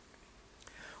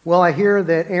Well, I hear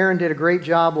that Aaron did a great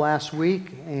job last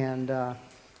week, and of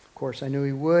course I knew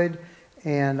he would.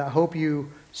 And I hope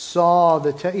you saw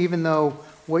even though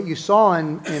what you saw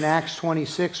in Acts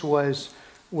 26 was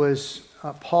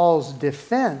Paul's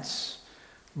defense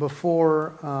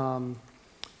before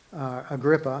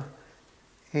Agrippa,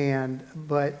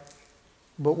 but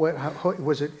what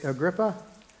was it? Agrippa?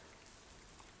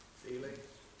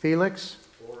 Felix?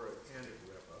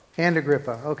 And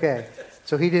Agrippa. Okay.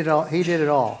 So he did it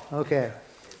all. Okay.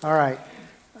 All right.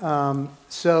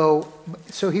 So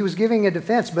he was giving a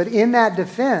defense, but in that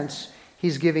defense,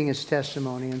 he's giving his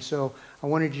testimony. And so I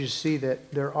wanted you to see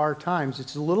that there are times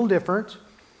it's a little different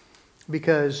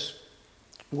because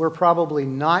we're probably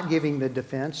not giving the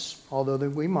defense, although that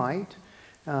we might.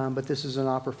 But this is an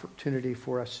opportunity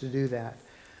for us to do that.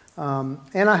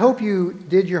 And I hope you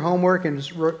did your homework and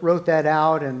wrote that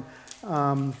out. And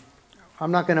I'm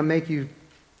not going to make you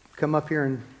come up here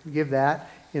and give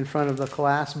that in front of the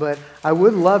class, but I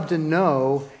would love to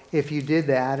know if you did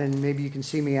that, and maybe you can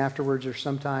see me afterwards or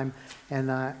sometime, and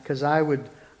because I would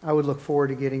look forward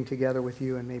to getting together with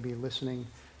you and maybe listening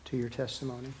to your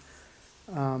testimony.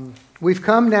 We've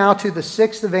come now to the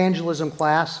 6th evangelism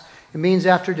class. It means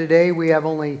after today we have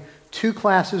only 2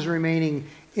 classes remaining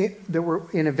that were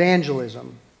in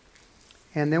evangelism,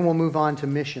 and then we'll move on to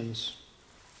missions.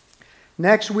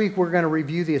 Next week, we're going to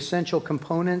review the essential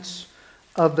components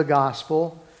of the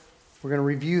gospel. We're going to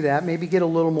review that, maybe get a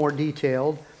little more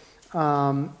detailed.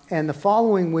 And the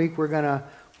following week, we're going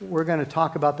to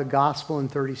talk about the gospel in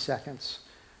 30 seconds.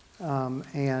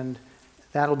 And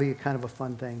that'll be kind of a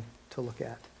fun thing to look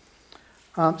at.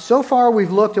 So far,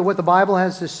 we've looked at what the Bible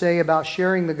has to say about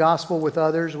sharing the gospel with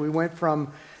others. We went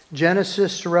from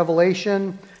Genesis to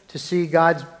Revelation to see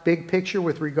God's big picture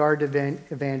with regard to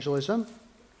evangelism.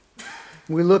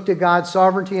 We looked at God's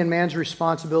sovereignty and man's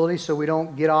responsibility so we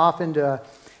don't get off into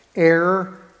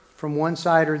error from one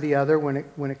side or the other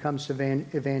when it comes to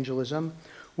evangelism.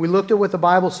 We looked at what the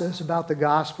Bible says about the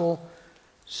gospel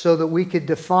so that we could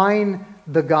define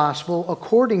the gospel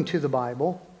according to the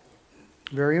Bible.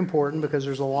 Very important because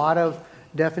there's a lot of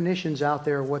definitions out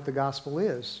there of what the gospel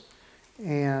is.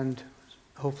 And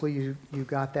hopefully you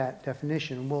got that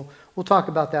definition. We'll talk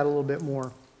about that a little bit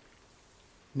more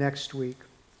next week.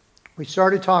 We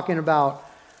started talking about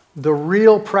the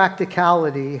real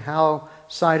practicality, how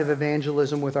side of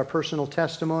evangelism with our personal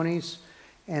testimonies,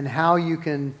 and how you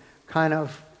can kind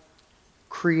of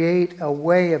create a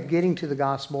way of getting to the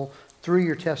gospel through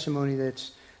your testimony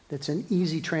that's an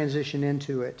easy transition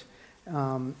into it.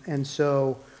 And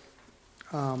so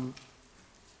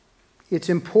it's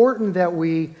important that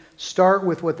we start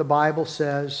with what the Bible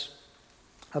says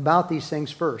about these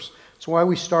things first. That's why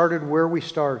we started where we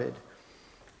started.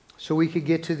 So we could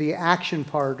get to the action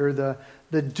part or the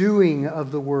doing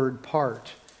of the word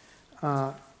part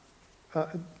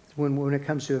when it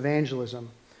comes to evangelism.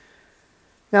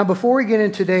 Now, before we get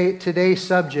into today's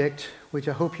subject, which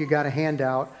I hope you got a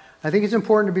handout, I think it's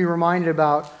important to be reminded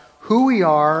about who we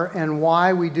are and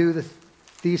why we do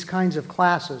these kinds of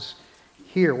classes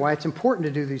here, why it's important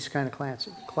to do these kind of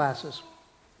classes.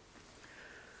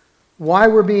 Why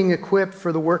we're being equipped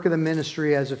for the work of the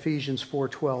ministry as Ephesians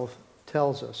 4:12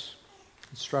 tells us,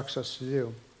 instructs us to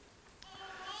do.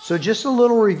 So just a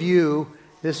little review.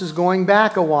 This is going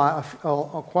back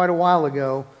quite a while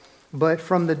ago, but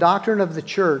from the Doctrine of the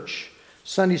Church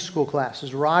Sunday school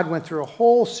classes. Rod went through a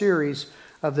whole series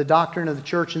of the Doctrine of the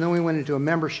Church, and then we went into a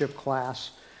membership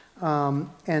class.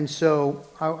 And so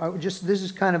this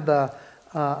is kind of a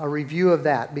review of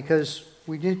that, because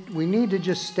we need to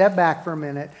just step back for a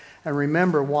minute and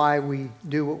remember why we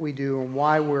do what we do and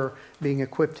why we're being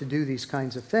equipped to do these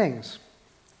kinds of things.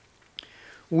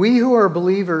 We who are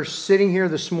believers sitting here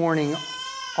this morning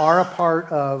are a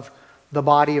part of the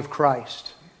body of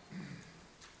Christ,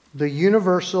 the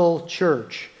universal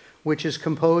church, which is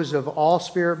composed of all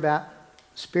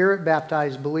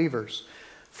Spirit-baptized believers,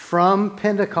 from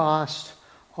Pentecost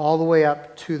all the way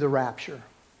up to the rapture,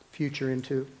 future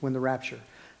into when the rapture.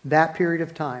 That period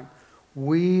of time,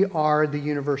 we are the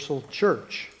universal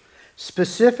church.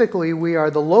 Specifically, we are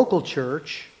the local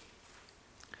church,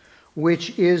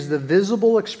 which is the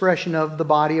visible expression of the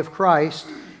body of Christ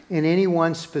in any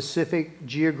one specific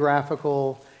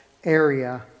geographical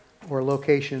area or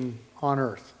location on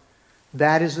earth.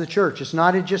 That is the church. It's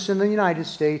not just in the United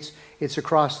States, it's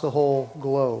across the whole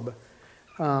globe.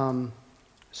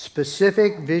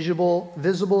 Specific,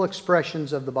 visible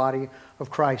expressions of the body of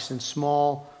Christ in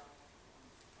smaller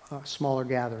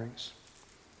gatherings.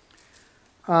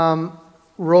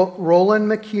 Roland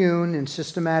McCune in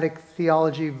Systematic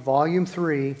Theology, Volume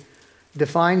 3,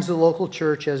 defines the local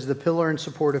church as the pillar and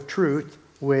support of truth,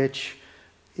 which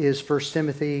is 1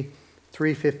 Timothy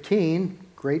 3:15.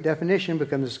 Great definition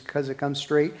because it comes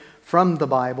straight from the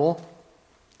Bible.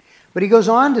 But he goes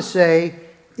on to say,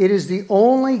 it is the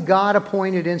only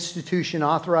God-appointed institution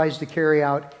authorized to carry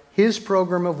out his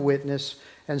program of witness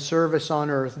and service on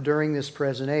earth during this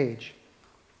present age.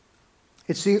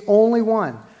 It's the only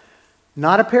one.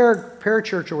 Not a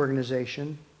parachurch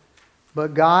organization,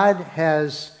 but God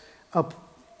has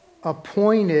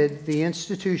appointed the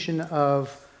institution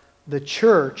of the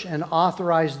church and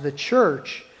authorized the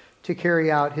church to carry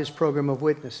out his program of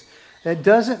witness. That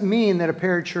doesn't mean that a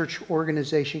parachurch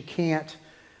organization can't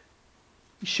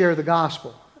share the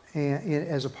gospel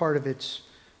as a part of its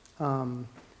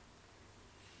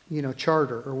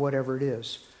charter or whatever it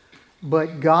is.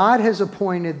 But God has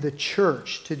appointed the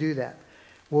church to do that.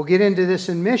 We'll get into this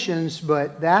in missions,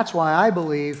 but that's why I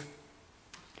believe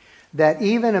that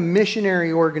even a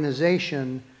missionary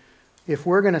organization, if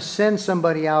we're going to send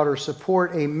somebody out or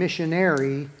support a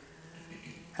missionary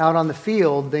out on the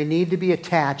field, they need to be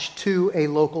attached to a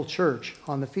local church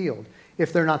on the field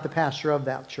if they're not the pastor of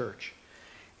that church.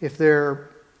 If they're,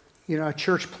 a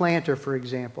church planter, for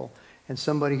example, and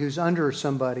somebody who's under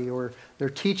somebody, or they're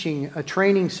teaching a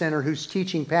training center who's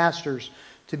teaching pastors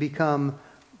to become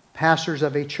pastors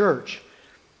of a church.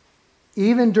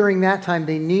 Even during that time,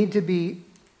 they need to be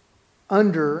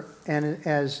under and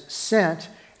as sent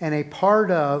and a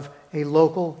part of a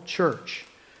local church.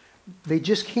 They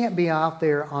just can't be out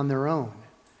there on their own.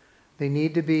 They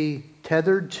need to be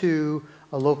tethered to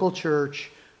a local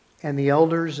church and the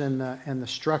elders and the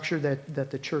structure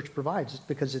that the church provides,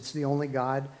 because it's the only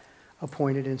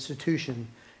God-appointed institution.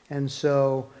 And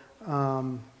so,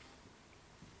 kind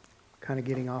of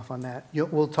getting off on that.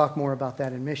 We'll talk more about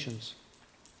that in missions.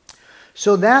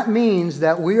 So that means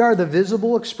that we are the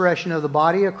visible expression of the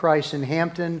body of Christ in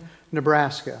Hampton,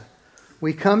 Nebraska.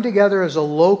 We come together as a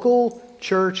local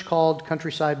church called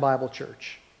Countryside Bible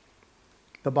Church.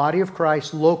 The body of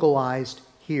Christ localized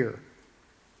here.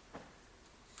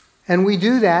 And we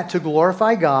do that to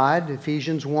glorify God.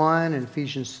 Ephesians 1 and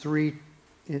Ephesians 3.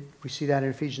 We see that in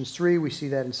Ephesians 3. We see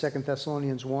that in 2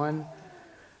 Thessalonians 1.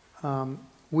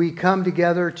 We come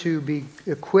together to be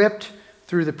equipped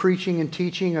through the preaching and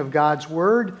teaching of God's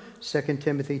Word. 2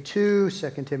 Timothy 2, 2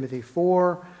 Timothy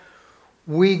 4.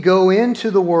 We go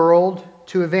into the world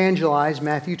to evangelize.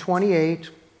 Matthew 28.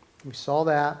 We saw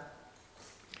that.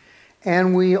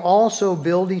 And we also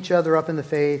build each other up in the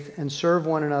faith and serve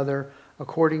one another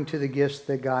according to the gifts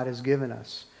that God has given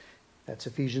us. That's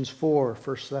Ephesians 4,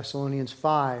 1 Thessalonians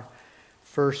 5,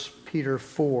 1 Peter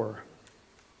 4.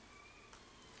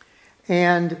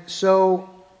 And so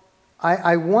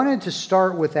I wanted to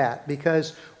start with that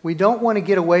because we don't want to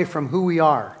get away from who we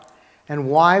are and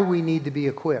why we need to be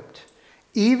equipped.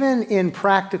 Even in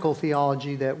practical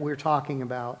theology that we're talking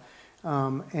about,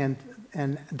 and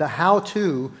the how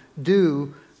to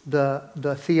do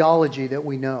the theology that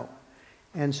we know.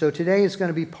 And so today is going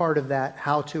to be part of that,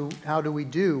 how do we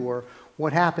do, or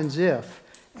what happens if.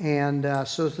 And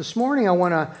so this morning I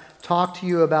want to talk to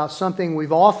you about something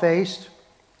we've all faced.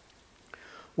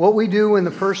 What we do when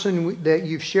the person that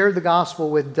you've shared the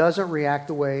gospel with doesn't react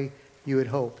the way you had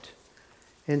hoped.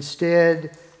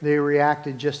 Instead, they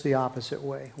reacted just the opposite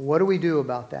way. What do we do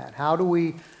about that? How do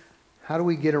we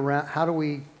get around? How do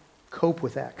we cope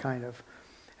with that kind of?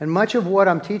 And much of what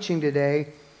I'm teaching today,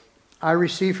 I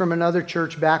received from another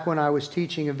church back when I was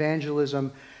teaching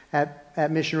evangelism at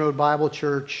Mission Road Bible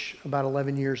Church about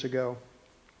 11 years ago.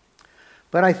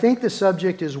 But I think the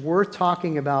subject is worth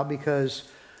talking about because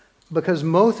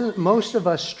most of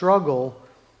us struggle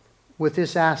with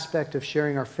this aspect of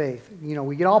sharing our faith.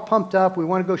 We get all pumped up, we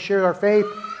want to go share our faith,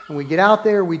 and we get out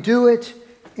there, we do it,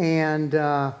 and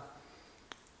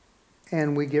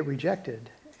we get rejected.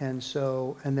 And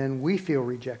then we feel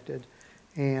rejected.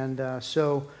 And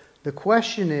so the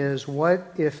question is,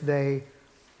 what if they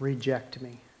reject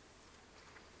me?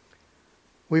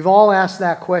 We've all asked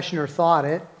that question or thought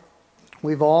it.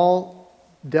 We've all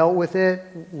dealt with it.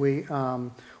 We've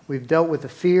dealt with the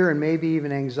fear and maybe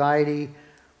even anxiety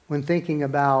when thinking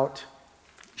about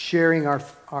sharing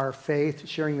our faith,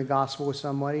 sharing the gospel with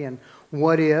somebody, and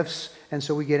what ifs. And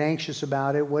so we get anxious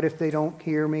about it. What if they don't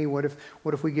hear me? What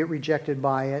if we get rejected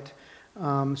by it?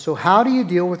 So how do you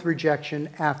deal with rejection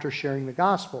after sharing the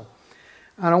gospel?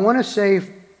 And I want to say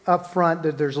up front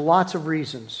that there's lots of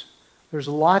reasons. There's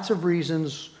lots of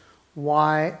reasons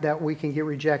why that we can get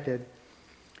rejected.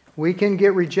 We can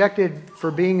get rejected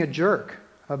for being a jerk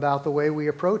about the way we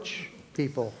approach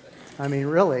people. I mean,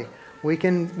 really, we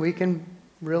can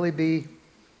really be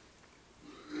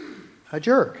a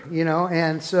jerk,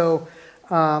 And so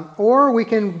Or we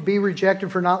can be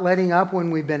rejected for not letting up when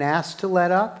we've been asked to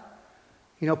let up.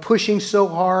 Pushing so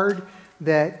hard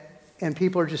and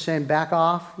people are just saying, back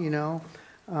off,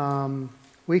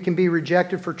 We can be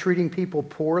rejected for treating people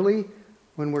poorly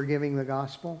when we're giving the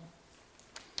gospel.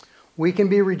 We can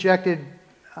be rejected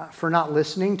for not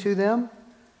listening to them,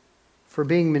 for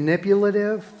being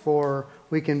manipulative,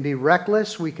 we can be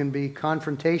reckless, we can be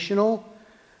confrontational.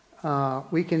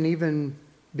 We can even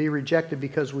be rejected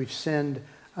because we've sinned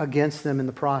against them in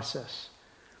the process.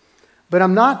 But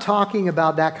I'm not talking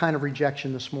about that kind of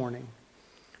rejection this morning.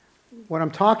 What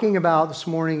I'm talking about this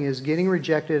morning is getting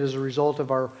rejected as a result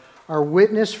of our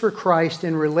witness for Christ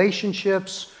in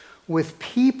relationships with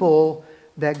people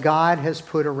that God has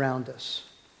put around us.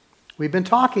 We've been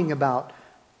talking about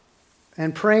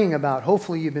and praying about,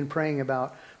 hopefully you've been praying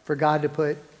about, for God to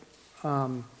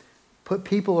put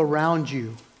people around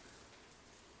you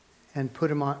and put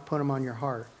them on your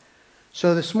heart.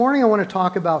 So this morning I want to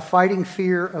talk about fighting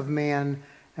fear of man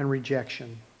and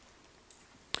rejection.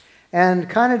 And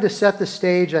kind of to set the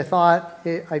stage, I thought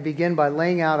I'd begin by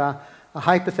laying out a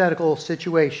hypothetical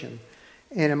situation.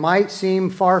 And it might seem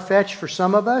far-fetched for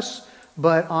some of us,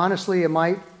 but honestly it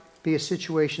might be a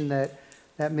situation that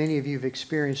many of you have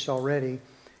experienced already.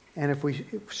 And if we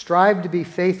strive to be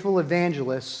faithful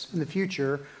evangelists in the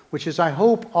future, which is I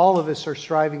hope all of us are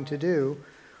striving to do,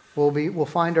 we'll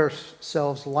find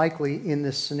ourselves likely in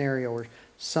this scenario or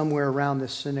somewhere around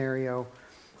this scenario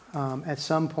at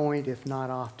some point, if not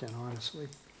often, honestly.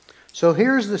 So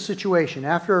here's the situation.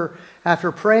 After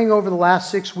praying over the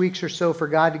last 6 weeks or so for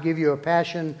God to give you a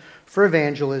passion for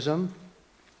evangelism,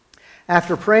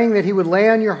 after praying that He would lay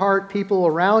on your heart people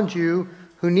around you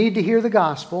who need to hear the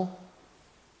gospel,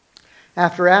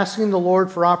 after asking the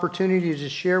Lord for opportunity to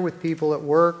share with people at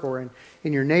work or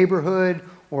in your neighborhood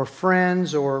or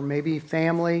friends or maybe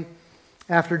family,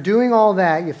 after doing all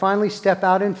that, you finally step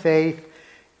out in faith,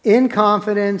 in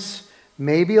confidence,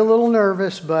 maybe a little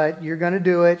nervous, but you're going to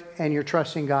do it and you're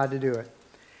trusting God to do it.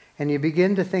 And you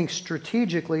begin to think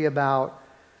strategically about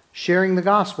sharing the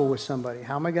gospel with somebody.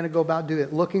 How am I going to go about doing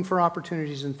it? Looking for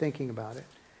opportunities and thinking about it.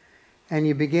 And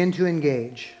you begin to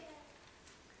engage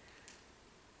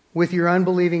with your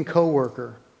unbelieving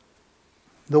coworker,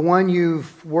 the one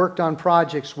you've worked on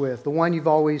projects with, the one you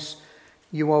always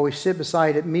sit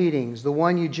beside at meetings, the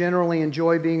one you generally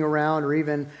enjoy being around or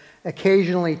even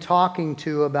occasionally talking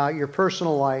to about your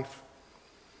personal life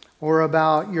or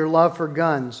about your love for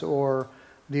guns or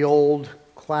the old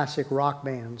classic rock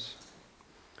bands.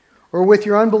 Or with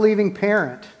your unbelieving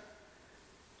parent,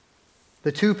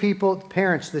 the two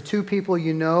people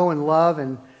you know and love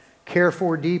and care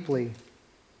for deeply,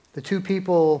 the two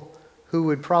people who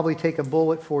would probably take a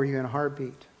bullet for you in a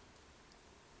heartbeat.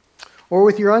 Or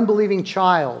with your unbelieving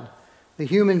child, the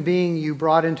human being you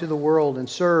brought into the world and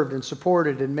served and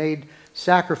supported and made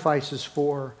sacrifices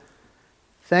for,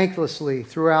 thanklessly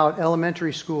throughout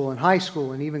elementary school and high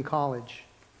school and even college.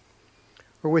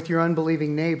 Or with your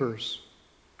unbelieving neighbors,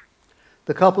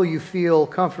 the couple you feel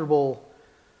comfortable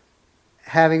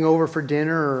having over for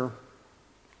dinner or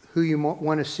who you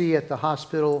want to see at the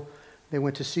hospital. They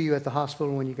went to see you at the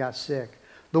hospital when you got sick.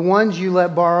 The ones you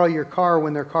let borrow your car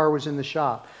when their car was in the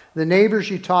shop. The neighbors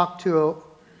you talked to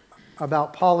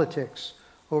about politics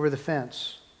over the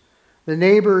fence. The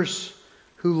neighbors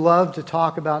who love to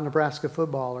talk about Nebraska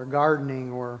football or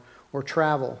gardening or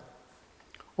travel.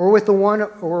 Or with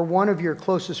one of your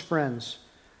closest friends.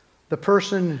 The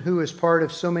person who is part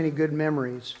of so many good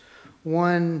memories.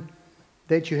 One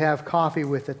that you have coffee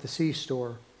with at the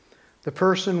C-store. The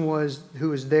person who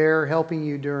was there helping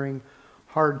you during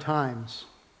hard times.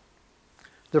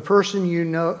 The person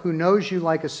who knows you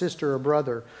like a sister or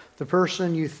brother. The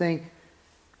person you think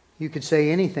you could say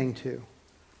anything to.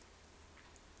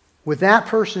 With that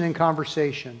person in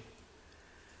conversation,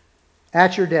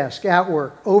 at your desk, at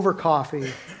work, over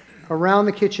coffee, around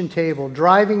the kitchen table,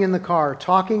 driving in the car,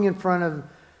 talking in front of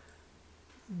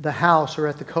the house or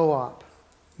at the co-op,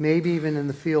 maybe even in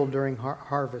the field during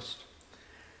harvest.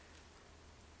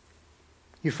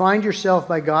 You find yourself,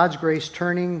 by God's grace,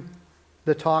 turning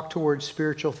the talk towards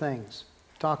spiritual things.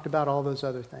 Talked about all those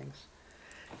other things.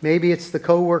 Maybe it's the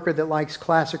coworker that likes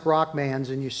classic rock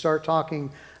bands and you start talking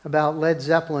about Led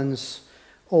Zeppelin's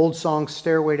old song,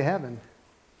 Stairway to Heaven.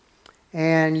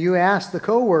 And you ask the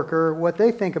coworker what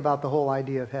they think about the whole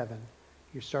idea of heaven.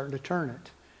 You're starting to turn it.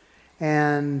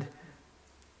 And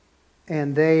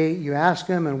you ask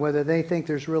them and whether they think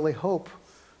there's really hope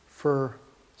for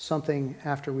something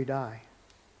after we die.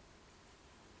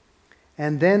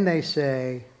 And then they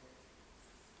say,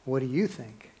 what do you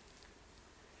think?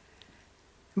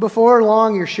 Before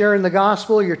long, you're sharing the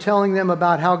gospel. You're telling them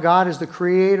about how God is the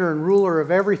creator and ruler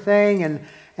of everything,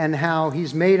 and how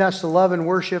He's made us to love and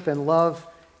worship and love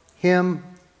Him,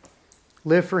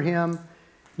 live for Him.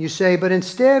 You say, but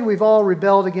instead we've all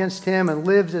rebelled against Him and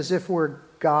lived as if we're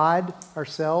God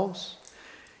ourselves.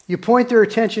 You point their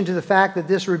attention to the fact that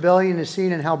this rebellion is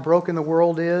seen in how broken the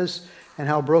world is and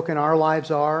how broken our lives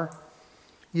are.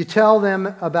 You tell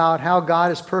them about how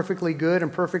God is perfectly good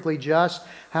and perfectly just,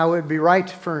 how it would be right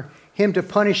for Him to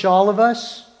punish all of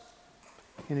us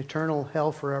in eternal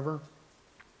hell forever.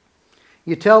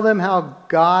 You tell them how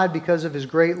God, because of His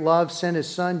great love, sent His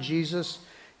Son, Jesus,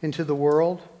 into the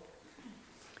world.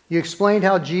 You explained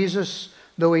how Jesus,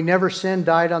 though He never sinned,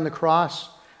 died on the cross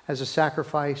as a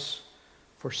sacrifice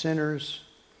for sinners.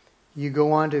 You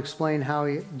go on to explain how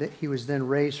He was then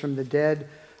raised from the dead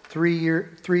 3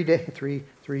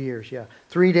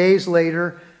 days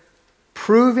later,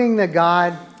 proving that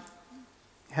God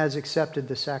has accepted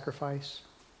the sacrifice.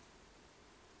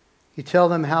 You tell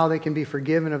them how they can be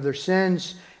forgiven of their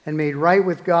sins and made right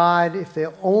with God if they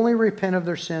only repent of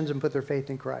their sins and put their faith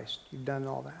in Christ. You've done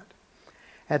all that.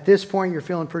 At this point, you're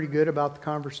feeling pretty good about the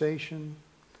conversation.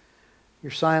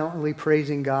 You're silently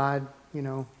praising God,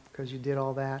 because you did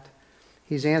all that.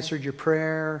 He's answered your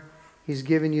prayer. He's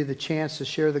given you the chance to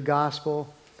share the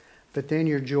gospel. But then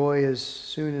your joy is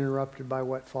soon interrupted by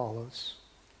what follows.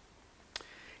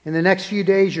 In the next few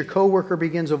days, your coworker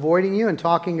begins avoiding you and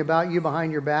talking about you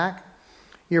behind your back.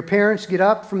 Your parents get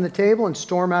up from the table and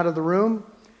storm out of the room.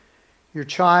 Your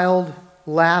child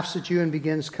laughs at you and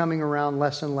begins coming around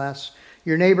less and less.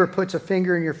 Your neighbor puts a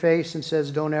finger in your face and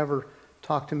says, "Don't ever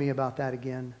talk to me about that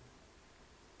again."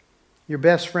 Your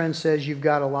best friend says, "You've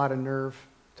got a lot of nerve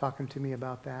talking to me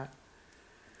about that."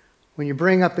 When you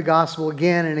bring up the gospel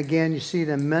again and again, you see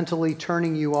them mentally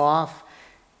turning you off.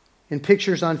 In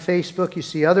pictures on Facebook, you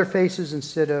see other faces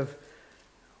instead of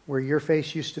where your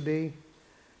face used to be.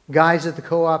 Guys at the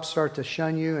co-op start to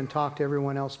shun you and talk to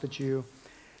everyone else but you,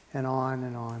 and on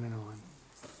and on and on.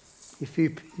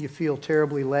 You feel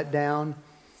terribly let down.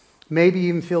 Maybe you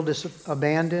even feel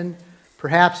abandoned.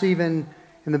 Perhaps even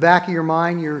in the back of your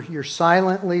mind, you're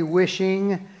silently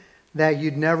wishing that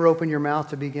you'd never open your mouth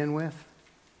to begin with.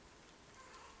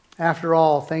 After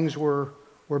all, things were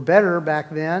better back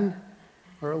then,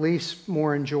 or at least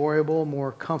more enjoyable,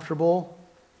 more comfortable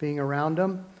being around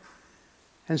them.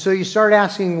 And so you start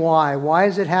asking why. Why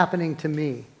is it happening to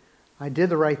me? I did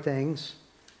the right things.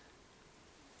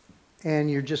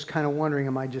 And you're just kind of wondering,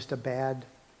 am I just a bad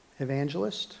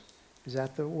evangelist? Is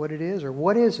that what it is? Or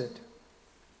what is it?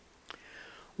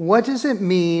 What does it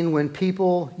mean when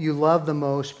people you love the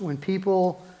most, when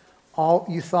people all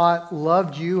you thought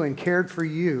loved you and cared for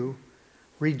you,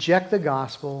 reject the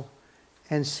gospel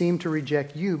and seem to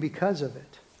reject you because of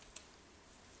it?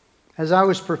 As I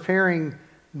was preparing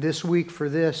this week for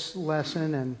this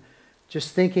lesson and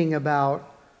just thinking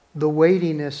about the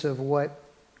weightiness of what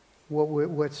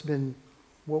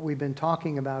we've been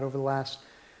talking about over the last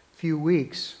few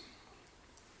weeks,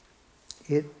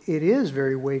 it is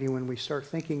very weighty when we start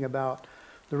thinking about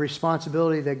the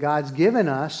responsibility that God's given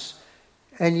us,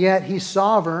 and yet He's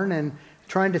sovereign, and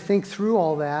trying to think through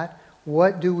all that.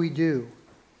 What do we do?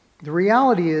 The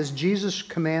reality is Jesus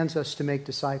commands us to make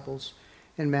disciples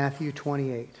in Matthew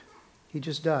 28. He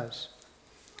just does.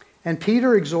 And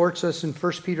Peter exhorts us in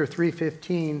 1 Peter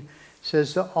 3:15,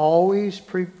 says to always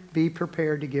be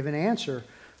prepared to give an answer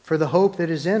for the hope that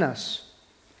is in us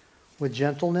with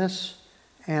gentleness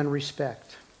and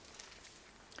respect.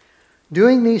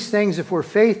 Doing these things, if we're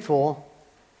faithful,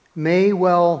 may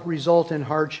well result in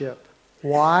hardship.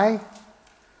 Why?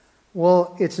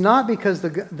 Well, it's not because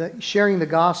the sharing the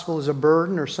gospel is a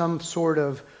burden or some sort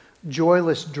of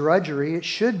joyless drudgery. It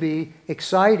should be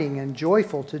exciting and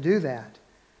joyful to do that.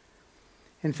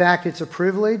 In fact, it's a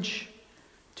privilege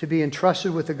to be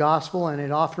entrusted with the gospel, and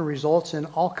it often results in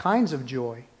all kinds of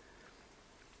joy.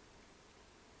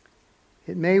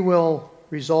 It may well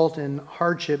result in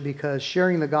hardship because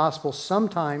sharing the gospel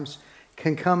sometimes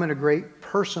can come at a great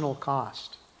personal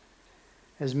cost,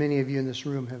 as many of you in this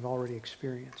room have already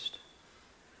experienced.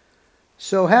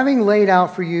 So having laid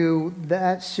out for you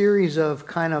that series of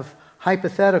kind of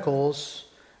hypotheticals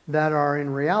that are in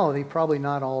reality probably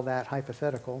not all that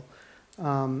hypothetical,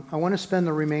 I want to spend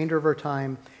the remainder of our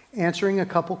time answering a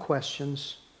couple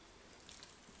questions.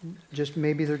 Just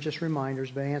maybe they're just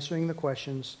reminders, but answering the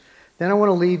questions. Then I want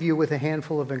to leave you with a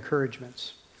handful of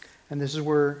encouragements. And this is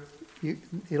where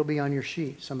it'll be on your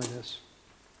sheet, some of this.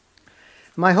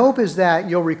 My hope is that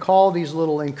you'll recall these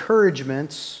little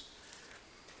encouragements,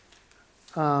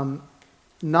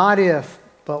 not if,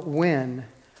 but when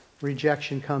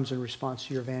rejection comes in response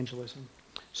to your evangelism.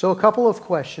 So a couple of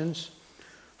questions.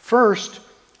 First,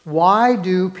 why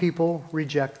do people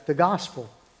reject the gospel?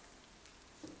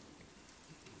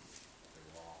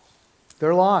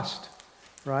 They're lost,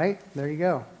 right? There you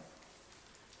go.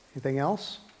 Anything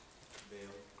else? Veiled.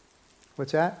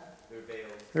 What's that? They're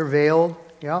veiled. They're veiled,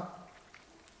 yeah.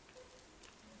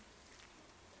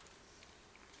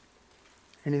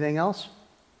 Anything else?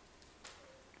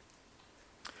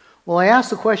 Well, I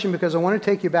asked the question because I want to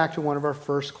take you back to one of our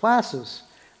first classes.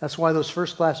 That's why those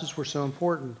first classes were so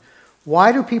important.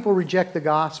 Why do people reject the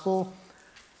gospel?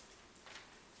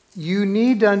 You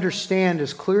need to understand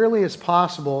as clearly as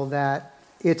possible that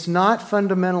it's not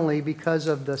fundamentally because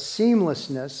of the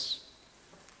seamlessness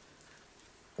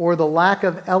or the lack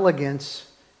of elegance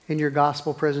in your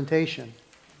gospel presentation.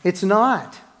 It's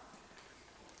not.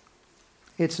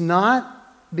 It's not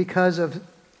because of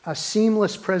a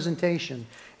seamless presentation.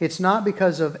 It's not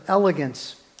because of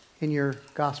elegance in your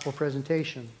gospel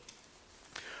presentation.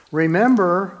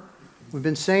 Remember, we've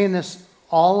been saying this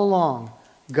all along.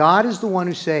 God is the one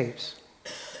who saves.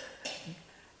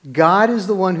 God is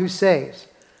the one who saves.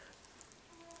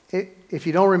 If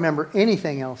you don't remember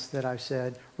anything else that I've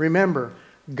said, remember,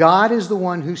 God is the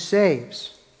one who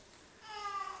saves.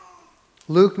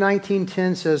 Luke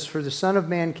 19:10 says, "For the Son of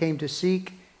Man came to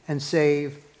seek and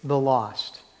save the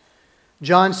lost."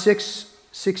 John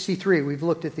 6:63, we've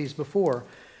looked at these before.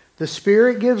 The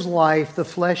Spirit gives life, the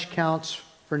flesh counts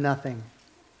for nothing.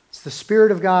 It's the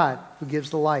Spirit of God who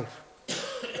gives the life.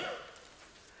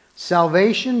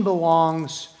 Salvation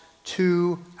belongs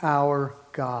to our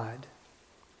God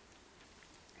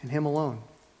and Him alone.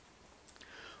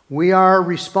 We are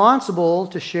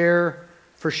responsible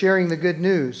for sharing the good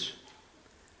news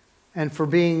and for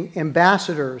being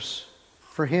ambassadors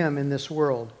for Him in this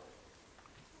world.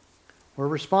 We're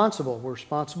responsible. We're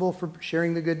responsible for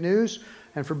sharing the good news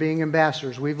and for being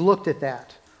ambassadors. We've looked at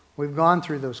that. We've gone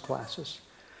through those classes.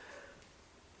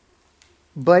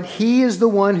 But He is the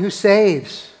one who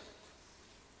saves.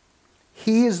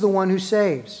 He is the one who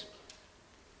saves.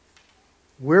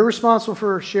 We're responsible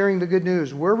for sharing the good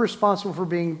news. We're responsible for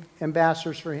being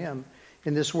ambassadors for Him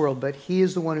in this world, but He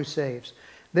is the one who saves.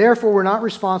 Therefore, we're not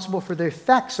responsible for the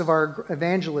effects of our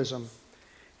evangelism.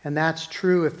 And that's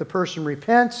true if the person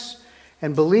repents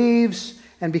and believes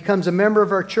and becomes a member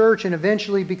of our church and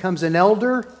eventually becomes an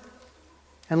elder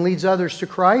and leads others to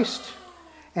Christ.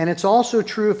 And it's also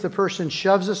true if the person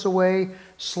shoves us away,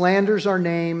 slanders our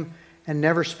name, and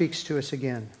never speaks to us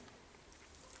again.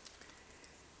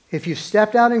 If you've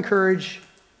stepped out in courage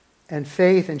and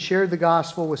faith and shared the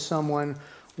gospel with someone,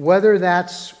 whether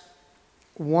that's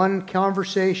one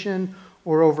conversation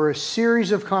or over a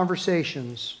series of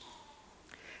conversations,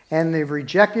 and they've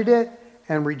rejected it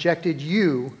and rejected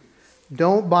you,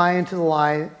 don't buy into the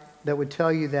lie that would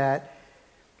tell you that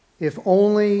if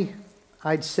only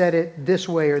I'd said it this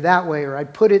way or that way, or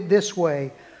I'd put it this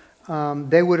way,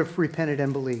 they would have repented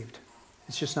and believed.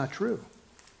 It's just not true.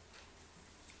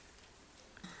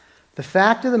 The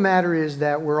fact of the matter is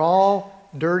that we're all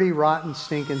dirty, rotten,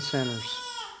 stinking sinners.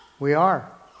 We are.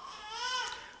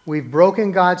 We've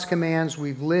broken God's commands.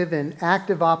 We've lived in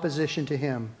active opposition to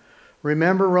Him.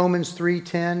 Remember Romans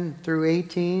 3:10 through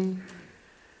 18?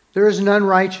 There is none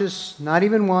righteous, not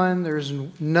even one. There is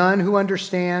none who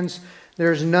understands.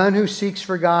 There is none who seeks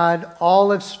for God.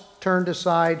 All have turned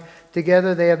aside.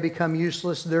 Together they have become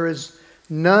useless. There is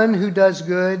none who does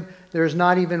good. There is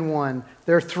not even one.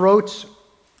 Their throats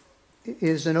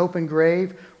is an open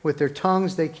grave. With their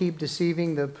tongues they keep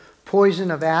deceiving. The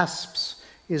poison of asps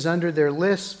is under their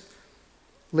lips,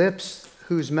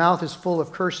 whose mouth is full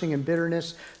of cursing and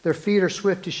bitterness. Their feet are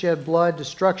swift to shed blood.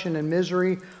 Destruction and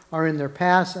misery are in their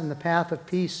paths, and the path of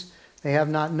peace they have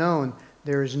not known.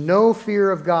 There is no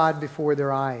fear of God before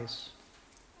their eyes.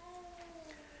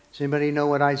 Does anybody know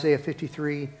what Isaiah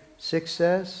 53:6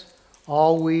 says?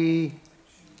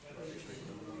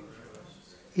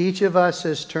 Each of us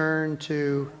has turned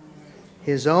to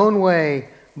his own way,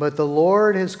 but the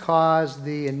Lord has caused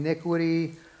the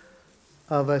iniquity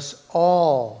of us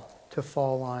all to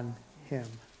fall on Him.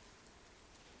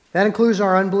 That includes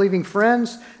our unbelieving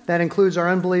friends. That includes our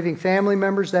unbelieving family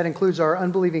members. That includes our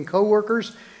unbelieving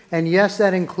coworkers. And yes,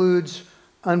 that includes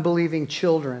unbelieving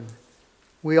children.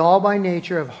 We all by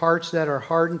nature have hearts that are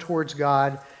hardened towards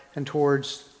God and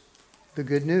towards the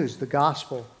good news, the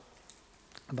gospel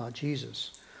about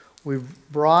Jesus. We've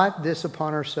brought this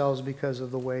upon ourselves because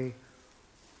of the way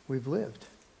we've lived.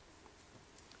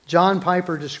 John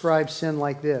Piper describes sin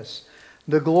like this: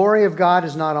 the glory of God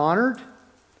is not honored.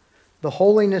 The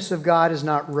holiness of God is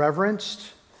not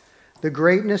reverenced. The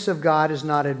greatness of God is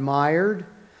not admired.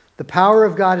 The power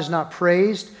of God is not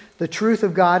praised. The truth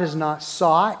of God is not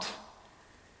sought.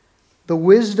 The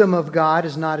wisdom of God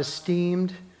is not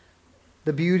esteemed.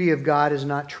 The beauty of God is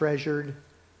not treasured.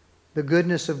 The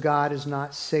goodness of God is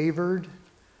not savored.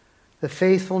 The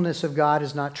faithfulness of God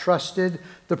is not trusted.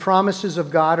 The promises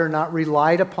of God are not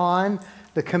relied upon.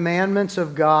 The commandments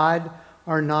of God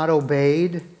are not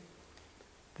obeyed.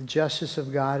 The justice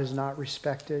of God is not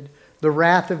respected. The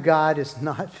wrath of God is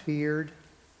not feared.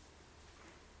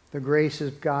 The grace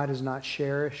of God is not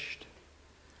cherished.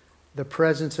 The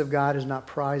presence of God is not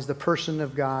prized. The person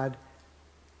of God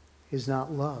is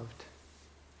not loved.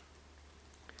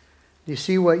 Do you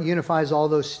see what unifies all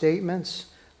those statements?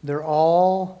 They're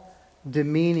all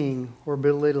demeaning or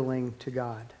belittling to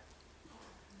God.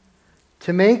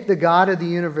 To make the God of the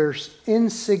universe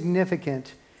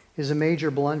insignificant is a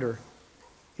major blunder.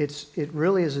 It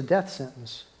really is a death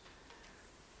sentence.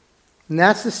 And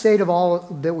that's the state of all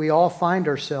that we all find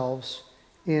ourselves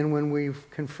in when we're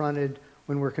confronted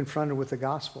with the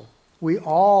gospel. We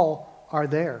all are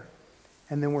there,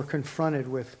 and then we're confronted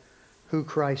with who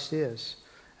Christ is.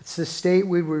 It's the state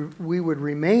we would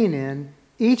remain in,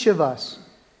 each of us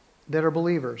that are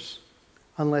believers,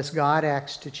 unless God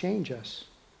acts to change us.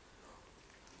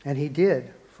 And He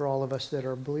did for all of us that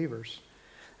are believers.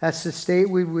 That's the state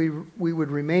we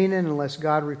would remain in unless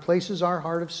God replaces our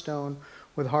heart of stone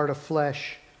with heart of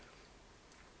flesh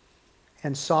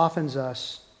and softens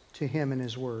us to Him and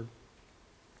His Word.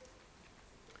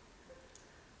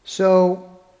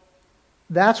 So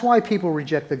that's why people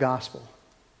reject the gospel.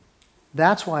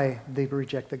 That's why they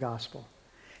reject the gospel.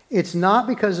 It's not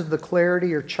because of the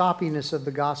clarity or choppiness of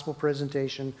the gospel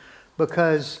presentation,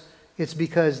 it's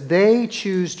because they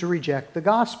choose to reject the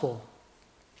gospel.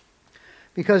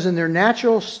 Because in their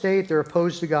natural state, they're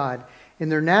opposed to God. In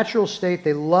their natural state,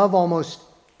 they love almost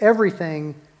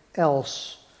everything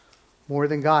else more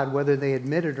than God, whether they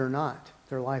admit it or not.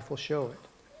 Their life will show it.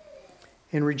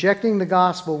 In rejecting the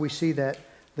gospel, we see that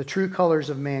the true colors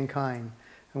of mankind,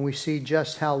 and we see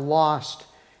just how lost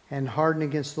and hardened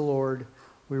against the Lord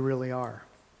we really are.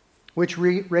 Which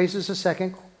raises a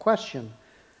second question.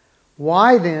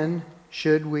 Why then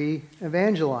should we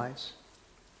evangelize?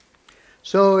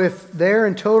 So if they're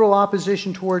in total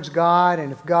opposition towards God,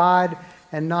 and if God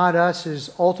and not us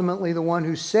is ultimately the one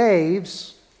who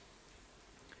saves,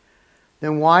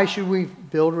 then why should we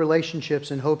build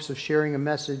relationships in hopes of sharing a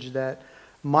message that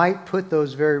might put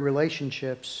those very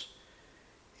relationships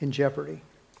in jeopardy?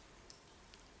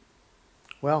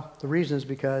 Well, the reason is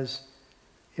because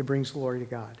it brings glory to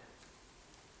God.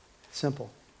 Simple.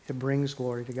 It brings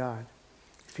glory to God.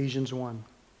 Ephesians 1.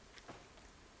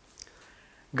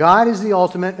 God is the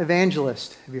ultimate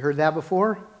evangelist. Have you heard that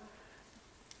before?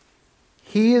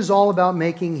 He is all about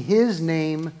making His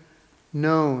name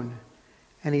known.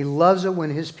 And He loves it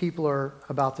when His people are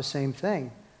about the same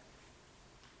thing.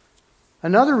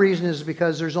 Another reason is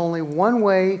because there's only one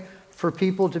way for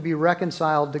people to be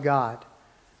reconciled to God.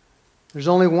 There's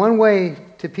only one way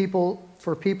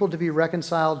for people to be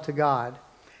reconciled to God,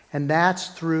 and that's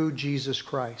through Jesus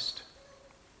Christ.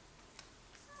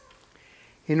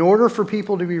 In order for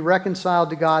people to be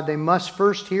reconciled to God, they must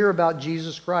first hear about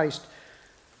Jesus Christ,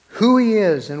 who He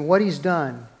is and what He's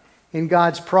done. In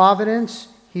God's providence,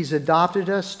 He's adopted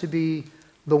us to be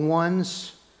the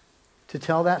ones to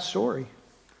tell that story.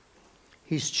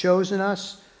 He's chosen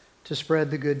us to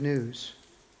spread the good news.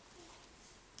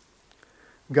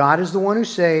 God is the one who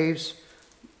saves,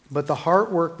 but the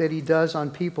heart work that He does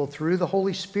on people through the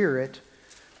Holy Spirit,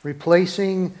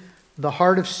 replacing the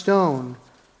heart of stone,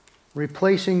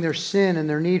 replacing their sin and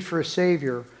their need for a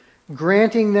Savior,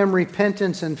 granting them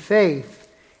repentance and faith,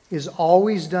 is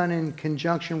always done in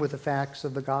conjunction with the facts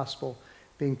of the gospel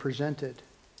being presented.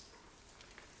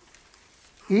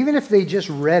 Even if they just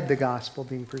read the gospel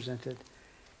being presented,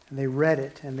 and they read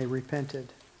it and they repented,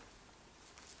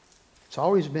 it's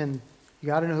always been, you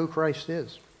got to know who Christ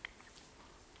is.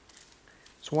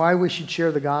 It's why we should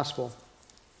share the gospel.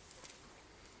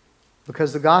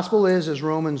 Because the gospel is, as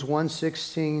Romans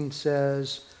 1:16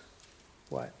 says,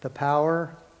 what? The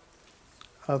power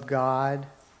of God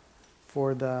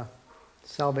for the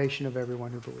salvation of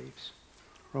everyone who believes.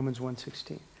 Romans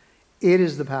 1:16. It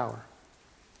is the power.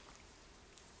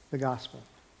 The gospel.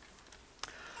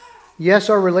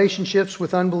 Yes, our relationships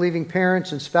with unbelieving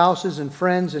parents and spouses and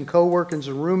friends and co-workers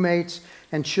and roommates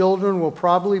and children will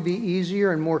probably be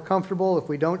easier and more comfortable if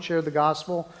we don't share the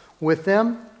gospel with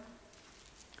them.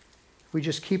 We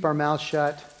just keep our mouths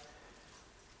shut.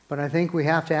 But I think we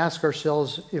have to ask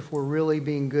ourselves if we're really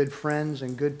being good friends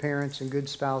and good parents and good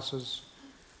spouses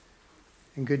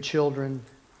and good children,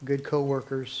 good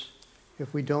co-workers,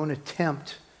 if we don't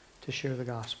attempt to share the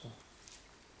gospel.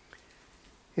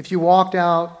 If you walked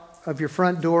out of your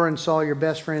front door and saw your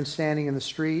best friend standing in the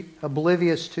street,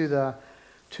 oblivious to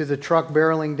the truck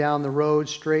barreling down the road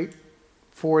straight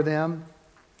for them,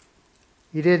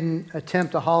 you didn't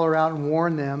attempt to holler out and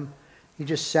warn them. You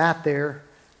just sat there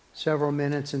several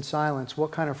minutes in silence.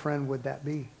 What kind of friend would that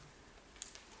be?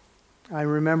 I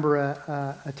remember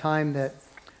a time that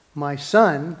my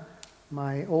son,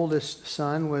 my oldest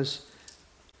son, was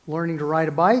learning to ride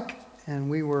a bike, and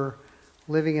we were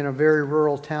living in a very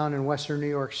rural town in western New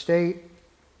York State,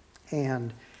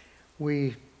 and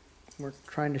we were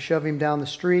trying to shove him down the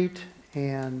street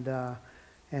and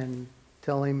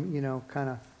tell him, kind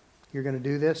of, you're going to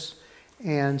do this.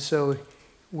 And so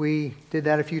we did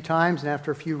that a few times, and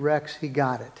after a few wrecks, he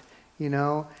got it,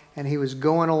 and he was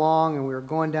going along, and we were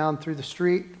going down through the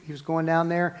street. He was going down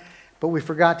there, but we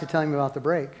forgot to tell him about the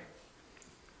brake.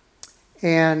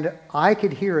 And I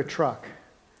could hear a truck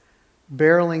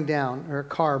barreling down, or a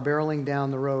car barreling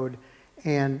down the road,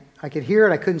 and I could hear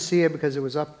it. I couldn't see it because it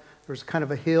was up, there was kind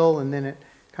of a hill, and then it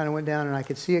kind of went down, and I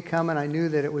could see it coming. I knew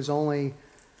that it was only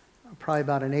probably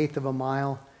about an eighth of a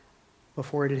mile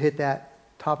before it had hit that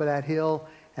top of that hill,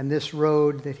 and this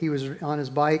road that he was on his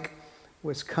bike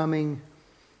was coming,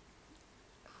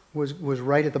 was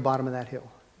right at the bottom of that hill.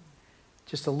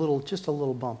 Just a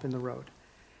little bump in the road.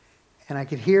 And I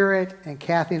could hear it, and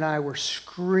Kathy and I were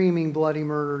screaming bloody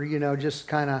murder, just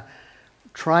kind of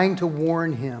trying to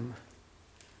warn him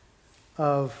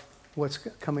of what's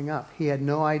coming up. He had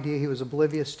no idea. He was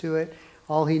oblivious to it.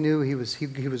 All he knew, he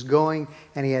was going,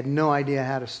 and he had no idea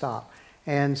how to stop.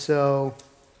 And so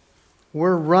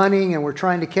we're running, and we're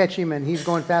trying to catch him, and he's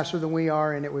going faster than we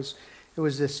are, and it was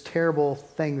this terrible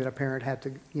thing that a parent had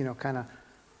to, kind of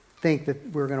think that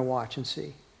we were going to watch and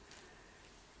see.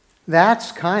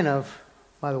 That's kind of,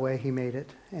 by the way, he made it,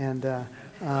 and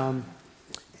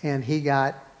he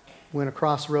went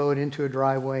across the road into a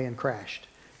driveway and crashed,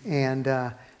 and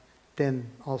then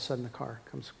all of a sudden the car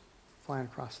comes flying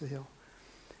across the hill.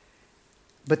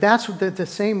 But that's the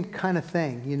same kind of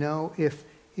thing,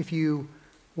 If you,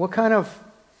 what kind of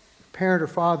parent or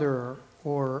father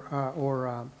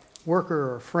or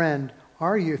worker or friend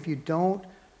are you if you don't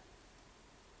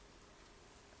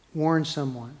warn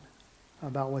someone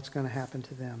about what's going to happen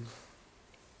to them?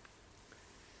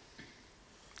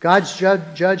 God's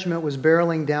judgment was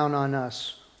barreling down on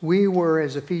us. We were,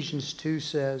 as Ephesians 2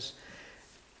 says,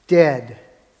 dead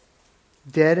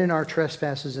in our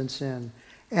trespasses and sin,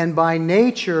 and by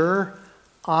nature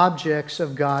objects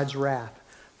of God's wrath.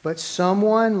 But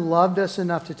someone loved us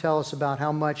enough to tell us about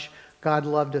how much God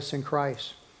loved us in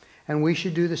Christ. And we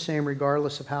should do the same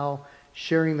regardless of how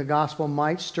sharing the gospel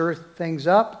might stir things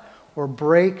up or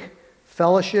break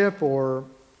fellowship or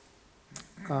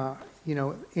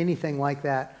anything like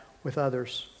that with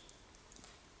others.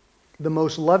 The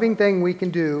most loving thing we can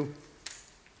do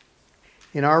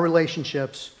in our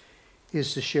relationships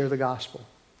is to share the gospel,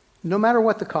 no matter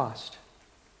what the cost.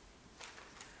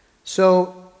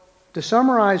 So, to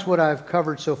summarize what I've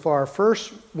covered so far,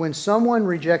 first, when someone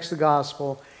rejects the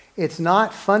gospel, it's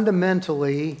not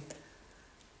fundamentally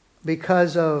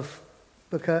because of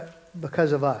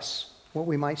us, what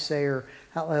we might say, or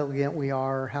how elegant we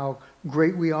are, or how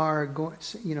great we are,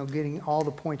 getting all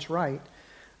the points right.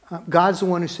 God's the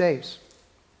one who saves.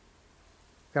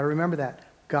 Got to remember that.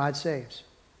 God saves.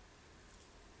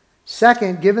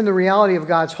 Second, given the reality of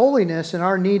God's holiness and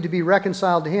our need to be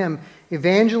reconciled to Him,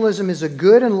 evangelism is a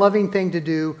good and loving thing to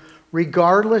do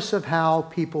regardless of how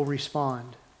people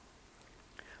respond.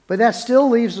 But that still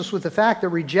leaves us with the fact that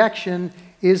rejection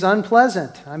is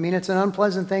unpleasant. I mean, it's an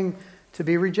unpleasant thing to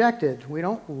be rejected.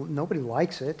 Nobody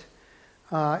likes it.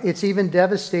 It's even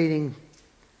devastating.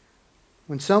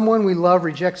 When someone we love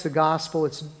rejects the gospel,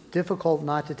 it's difficult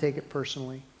not to take it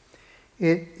personally.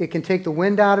 It can take the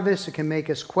wind out of us. It can make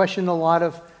us question a lot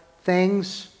of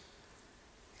things.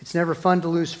 It's never fun to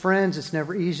lose friends. It's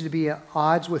never easy to be at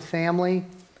odds with family.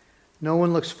 No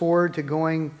one looks forward to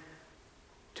going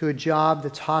to a job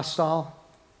that's hostile.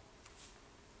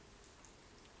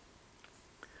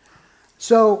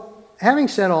 So, having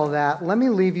said all that, let me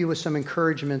leave you with some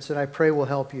encouragements that I pray will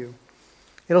help you.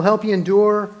 It'll help you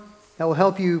endure. That will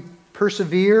help you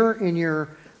persevere in your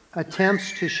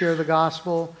attempts to share the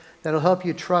gospel. That'll help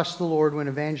you trust the Lord when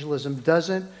evangelism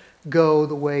doesn't go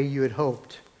the way you had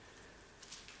hoped.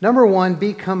 Number one,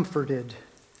 be comforted.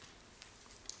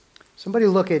 Somebody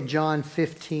look at John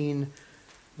 15,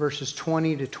 verses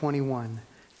 20 to 21.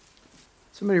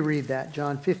 Somebody read that,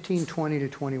 John 15, 20 to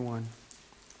 21.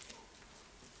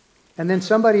 And then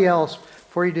somebody else,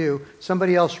 before you do,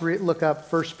 somebody else look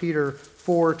up 1 Peter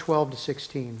 4, 12 to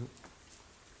 16.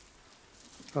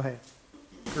 Go ahead.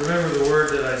 Remember the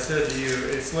word that I said to you,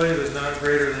 a slave is not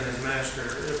greater than his master.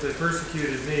 If they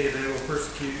persecuted me, they will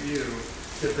persecute you.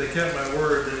 If they kept my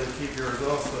word, they will keep yours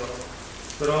also.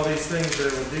 But all these things they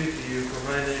will do to you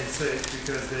for my name's sake,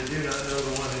 because they do not know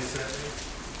the one who sent me.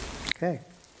 Okay.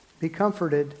 Be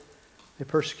comforted. They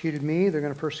persecuted me, they're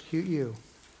going to persecute you.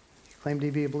 You claim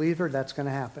to be a believer, that's going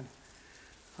to happen.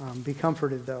 Be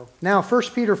comforted, though. Now, 1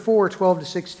 Peter 4, 12 to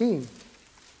 16.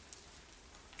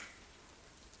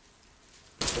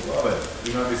 Beloved,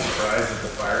 do not be surprised at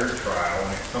the fiery trial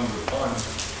when it comes upon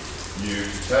you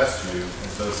to test you,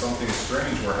 as though something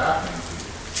strange were happening to you.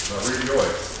 But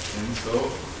rejoice in so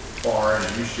far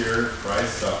as you share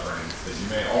Christ's sufferings, that you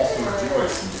may also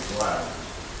rejoice and be glad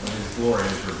when his glory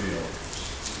is revealed.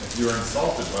 If you are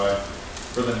insulted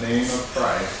for the name of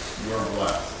Christ, you are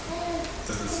blessed,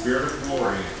 as the Spirit of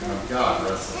glory and of God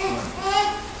rests upon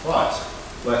you. But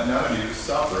let none of you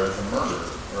suffer as a murderer,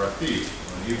 or a thief,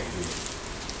 or an evil thief,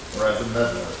 or as a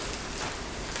meddler.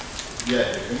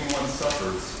 Yet if anyone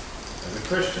suffers as a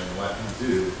Christian, let him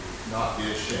do not be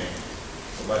ashamed,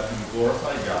 but let him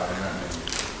glorify God in that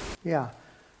name. Yeah.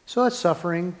 So it's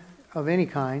suffering of any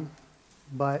kind,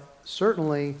 but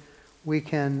certainly we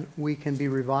can be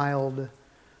reviled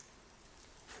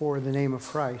for the name of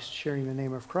Christ, sharing the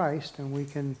name of Christ, and we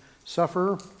can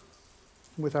suffer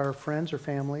with our friends or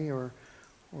family or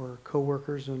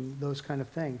co-workers and those kind of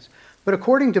things. But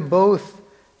according to both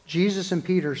Jesus and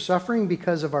Peter, suffering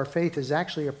because of our faith is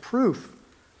actually a proof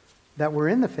that we're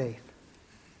in the faith.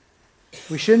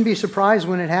 We shouldn't be surprised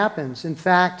when it happens. In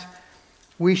fact,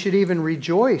 we should even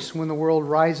rejoice when the world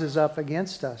rises up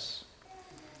against us.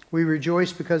 We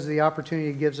rejoice because of the opportunity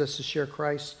it gives us to share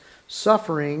Christ's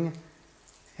suffering,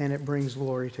 and it brings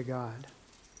glory to God.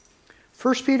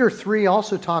 1 Peter 3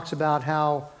 also talks about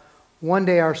how one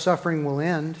day our suffering will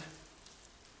end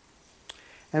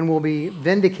and will be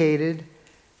vindicated,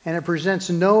 and it presents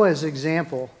Noah's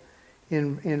example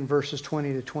in verses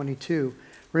 20 to 22.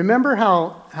 Remember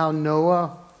how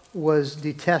Noah was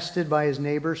detested by his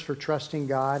neighbors for trusting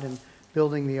God and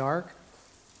building the ark?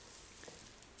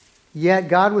 Yet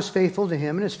God was faithful to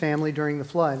him and his family during the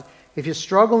flood. If you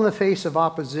struggle in the face of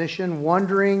opposition,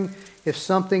 wondering if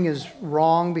something is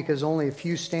wrong because only a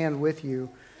few stand with you,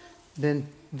 then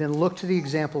look to the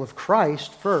example of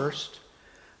Christ first,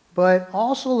 but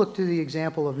also look to the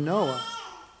example of Noah,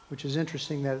 which is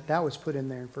interesting that was put in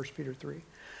there in 1 Peter 3.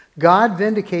 God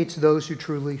vindicates those who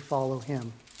truly follow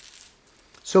him.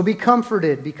 So be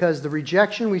comforted, because the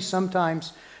rejection we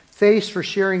sometimes face for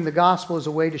sharing the gospel is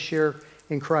a way to share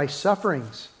in Christ's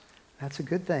sufferings. That's a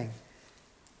good thing.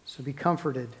 So be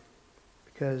comforted,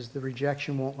 because the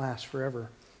rejection won't last forever.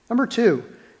 Number 2,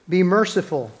 be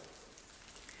merciful.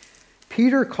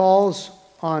 Peter calls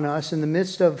on us in the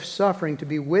midst of suffering to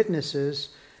be witnesses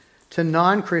to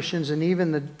non-Christians and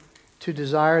even to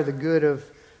desire the good of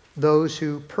those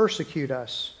who persecute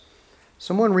us.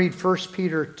 Someone read 1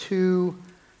 Peter 2,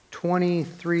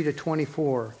 23 to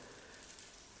 24.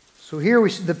 So here we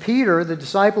see Peter, the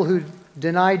disciple who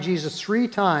denied Jesus 3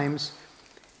 times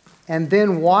and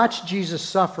then watched Jesus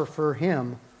suffer for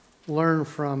him, learn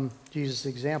from Jesus'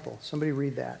 example. Somebody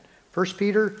read that. 1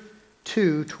 Peter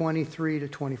 2, 23 to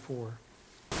 24.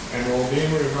 And while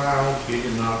being reviled, he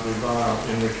did not revile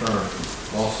in return.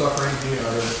 While suffering, he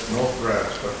uttered no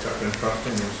threats, but kept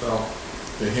entrusting himself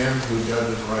to him who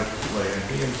judges righteously, and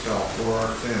he himself bore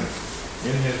our sins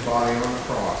in his body on the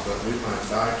cross, that we might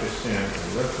die to sin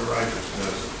and live to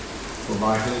righteousness, for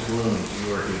by his wounds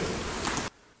you are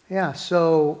healed. Yeah,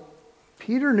 so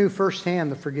Peter knew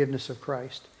firsthand the forgiveness of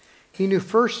Christ. He knew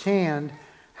firsthand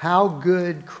how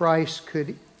good Christ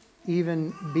could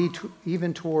even be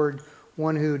even toward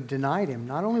one who denied him,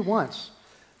 not only once,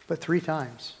 but 3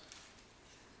 times.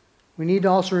 We need to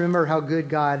also remember how good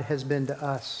God has been to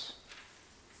us.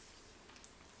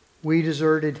 We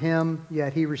deserted him,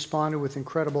 yet he responded with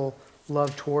incredible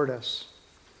love toward us.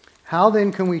 How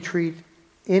then can we treat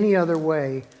any other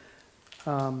way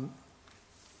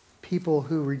people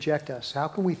who reject us? How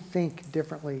can we think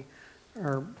differently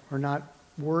or not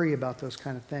worry about those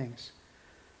kind of things?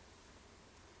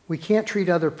 We can't treat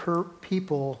other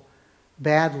people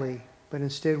badly, but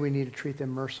instead we need to treat them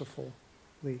mercifully.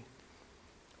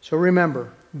 So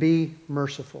remember, be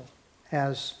merciful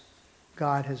as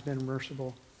God has been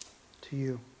merciful to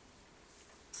you.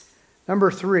 Number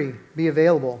 3, be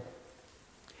available.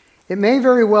 It may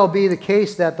very well be the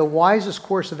case that the wisest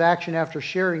course of action after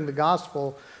sharing the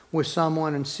gospel with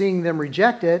someone and seeing them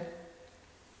reject it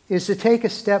is to take a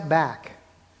step back.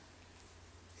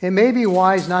 It may be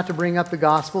wise not to bring up the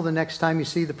gospel the next time you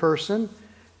see the person,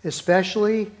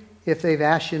 especially if they've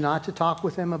asked you not to talk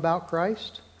with them about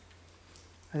Christ.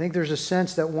 I think there's a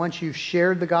sense that once you've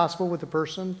shared the gospel with a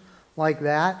person like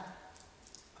that,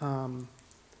 and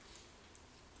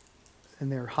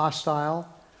they're hostile,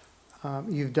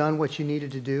 you've done what you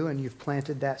needed to do and you've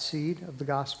planted that seed of the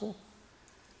gospel.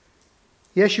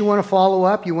 Yes, you want to follow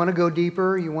up, you want to go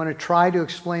deeper, you want to try to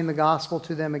explain the gospel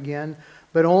to them again,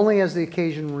 but only as the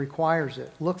occasion requires it.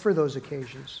 Look for those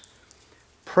occasions.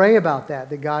 Pray about that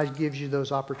God gives you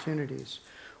those opportunities.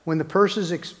 When the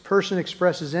person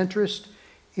expresses interest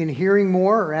in hearing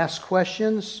more or asks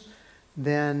questions,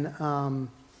 then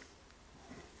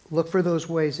look for those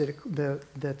ways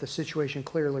that the situation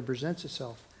clearly presents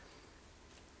itself.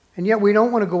 And yet we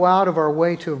don't want to go out of our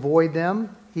way to avoid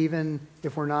them, even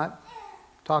if we're not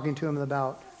talking to them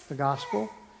about the gospel.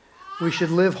 We should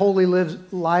live holy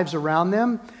lives around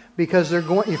them, because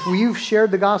if you've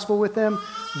shared the gospel with them,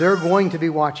 they're going to be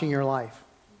watching your life,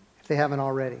 if they haven't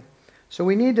already. So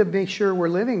we need to make sure we're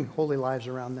living holy lives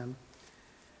around them.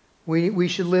 We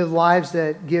should live lives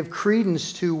that give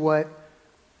credence to what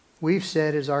we've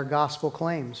said is our gospel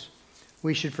claims.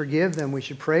 We should forgive them. We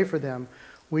should pray for them.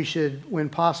 We should, when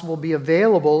possible, be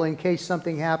available in case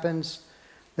something happens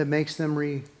that makes them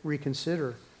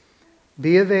reconsider.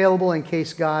 Be available in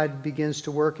case God begins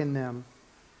to work in them,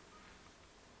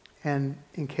 and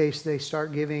in case they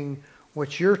start giving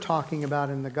what you're talking about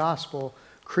in the gospel,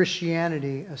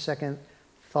 Christianity, a second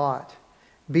thought.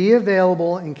 Be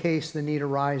available in case the need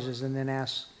arises, and then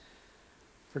ask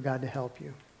for God to help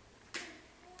you.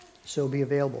 So be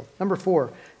available. Number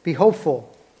 4, be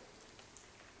hopeful.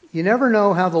 You never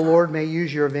know how the Lord may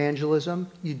use your evangelism.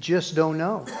 You just don't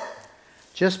know.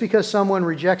 Just because someone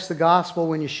rejects the gospel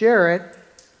when you share it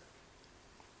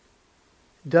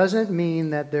doesn't mean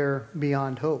that they're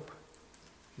beyond hope.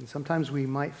 And sometimes we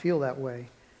might feel that way.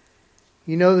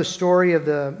 You know the story of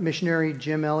the missionary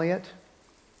Jim Elliot?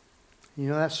 You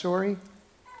know that story?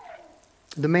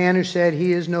 The man who said,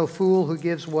 "He is no fool who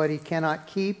gives what he cannot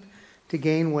keep to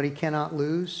gain what he cannot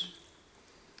lose."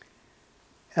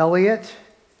 Elliot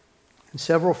and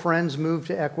several friends moved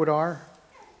to Ecuador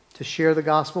to share the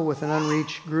gospel with an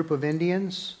unreached group of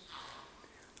Indians,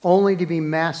 only to be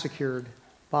massacred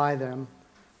by them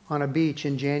on a beach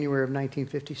in January of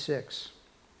 1956.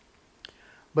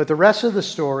 But the rest of the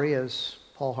story, as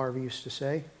Paul Harvey used to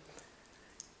say,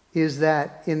 is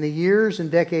that in the years and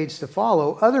decades to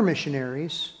follow, other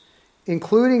missionaries,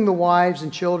 including the wives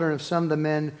and children of some of the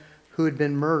men who had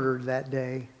been murdered that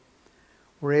day,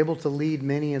 were able to lead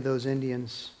many of those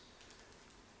Indians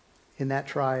in that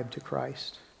tribe to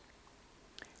Christ.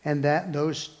 And that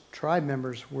those tribe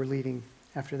members were leading,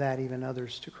 after that, even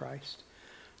others to Christ.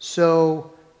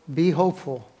 So be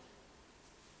hopeful.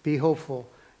 Be hopeful.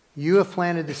 You have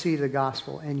planted the seed of the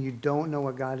gospel, and you don't know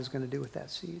what God is going to do with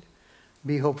that seed.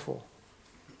 Be hopeful.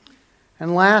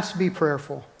 And last, be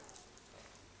prayerful.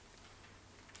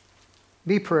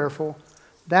 Be prayerful.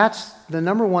 That's the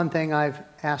number one thing I've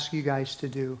asked you guys to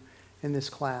do in this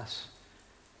class,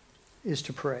 is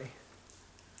to pray.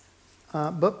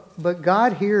 But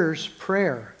God hears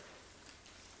prayer.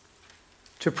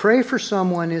 To pray for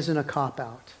someone isn't a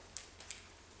cop-out.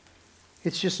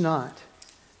 It's just not.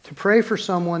 To pray for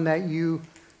someone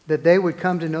that they would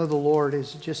come to know the Lord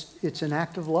it's an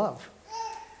act of love.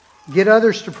 Get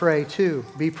others to pray too.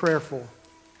 Be prayerful.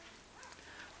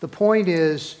 The point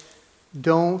is,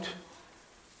 don't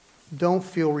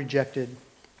feel rejected.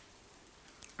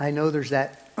 I know there's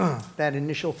that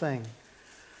initial thing.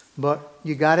 But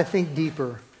you got to think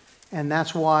deeper. And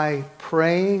that's why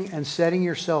praying and setting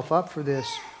yourself up for this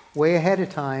way ahead of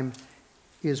time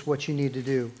is what you need to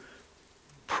do.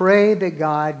 Pray that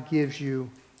God gives you,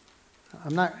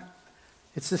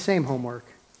 it's the same homework.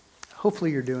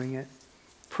 Hopefully you're doing it.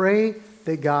 Pray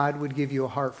that God would give you a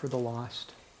heart for the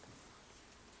lost.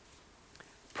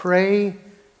 Pray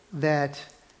that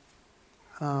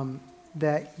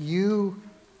you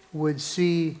would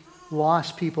see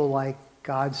lost people like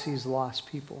God sees lost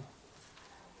people.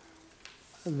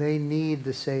 They need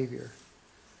the Savior.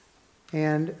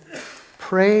 And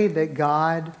pray that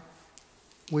God,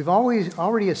 we've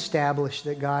already established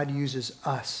that God uses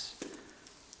us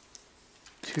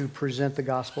to present the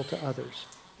gospel to others.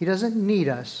 He doesn't need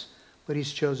us, but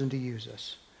He's chosen to use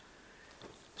us.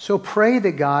 So pray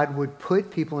that God would put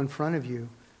people in front of you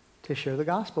to share the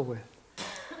gospel with.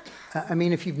 I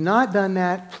mean, if you've not done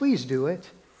that, please do it.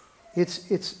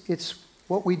 It's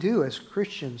what we do as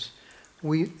Christians.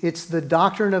 It's the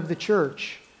doctrine of the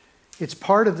church. It's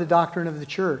part of the doctrine of the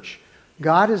church.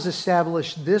 God has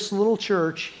established this little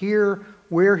church here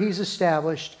where He's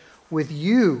established with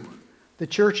you. The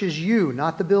church is you,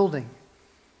 not the building.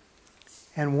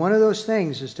 And one of those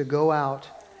things is to go out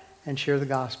and share the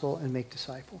gospel and make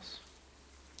disciples.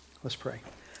 Let's pray.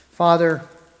 Father,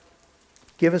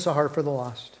 give us a heart for the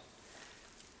lost.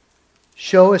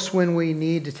 Show us when we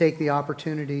need to take the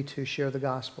opportunity to share the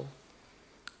gospel.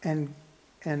 And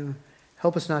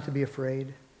help us not to be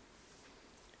afraid.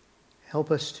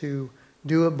 Help us to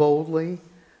do it boldly,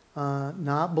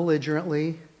 not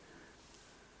belligerently,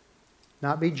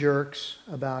 not be jerks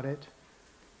about it,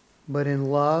 but in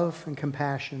love and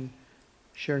compassion,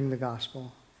 sharing the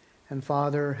gospel. And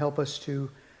Father, help us to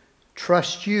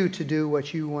trust you to do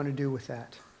what you want to do with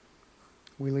that.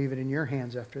 We leave it in your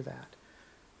hands after that.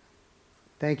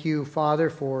 Thank you, Father,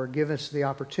 for giving us the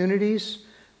opportunities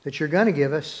that you're going to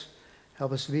give us.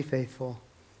 Help us to be faithful.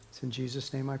 It's in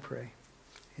Jesus' name I pray.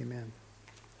 Amen.